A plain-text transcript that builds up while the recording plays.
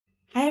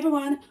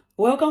everyone,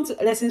 welcome to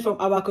Lessons from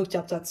Habakkuk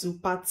chapter 2,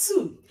 part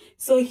 2.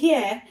 So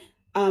here,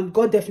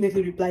 God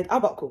definitely replied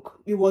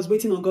Habakkuk. He was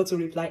waiting on God to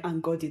reply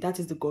and God did. That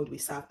is the God we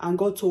serve. And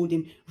God told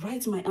him,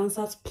 write my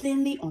answers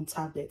plainly on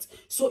tablets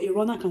so a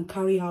runner can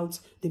carry out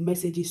the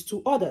messages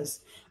to others.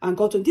 And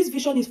God told him, this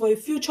vision is for a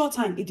future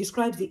time. It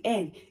describes the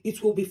end.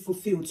 It will be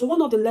fulfilled. So one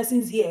of the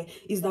lessons here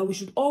is that we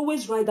should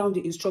always write down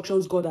the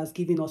instructions God has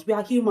given us. We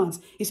are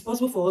humans. It's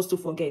possible for us to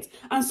forget.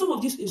 And some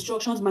of these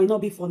instructions might not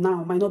be for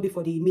now, might not be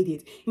for the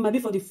immediate. It might be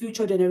for the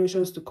future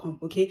generations to come,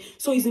 okay?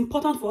 So it's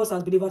important for us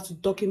as believers to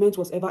document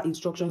whatever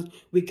instructions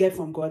we get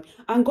from God.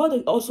 And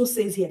God also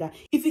says here that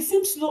if it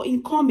seems slow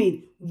in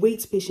coming,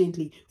 wait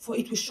patiently, for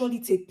it will surely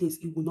take place.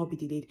 It will not be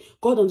delayed.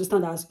 God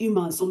understands that as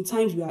humans,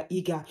 sometimes we are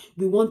eager.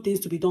 We want things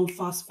to be done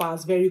fast,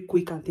 very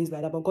quick and things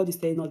like that. But God is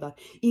telling us that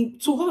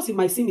to us, it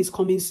might seem it's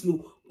coming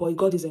slow, but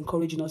God is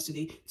encouraging us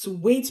today to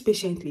wait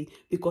patiently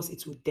because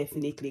it will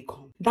definitely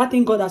come. That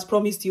thing God has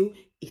promised you,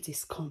 it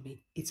is coming.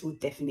 It will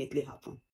definitely happen.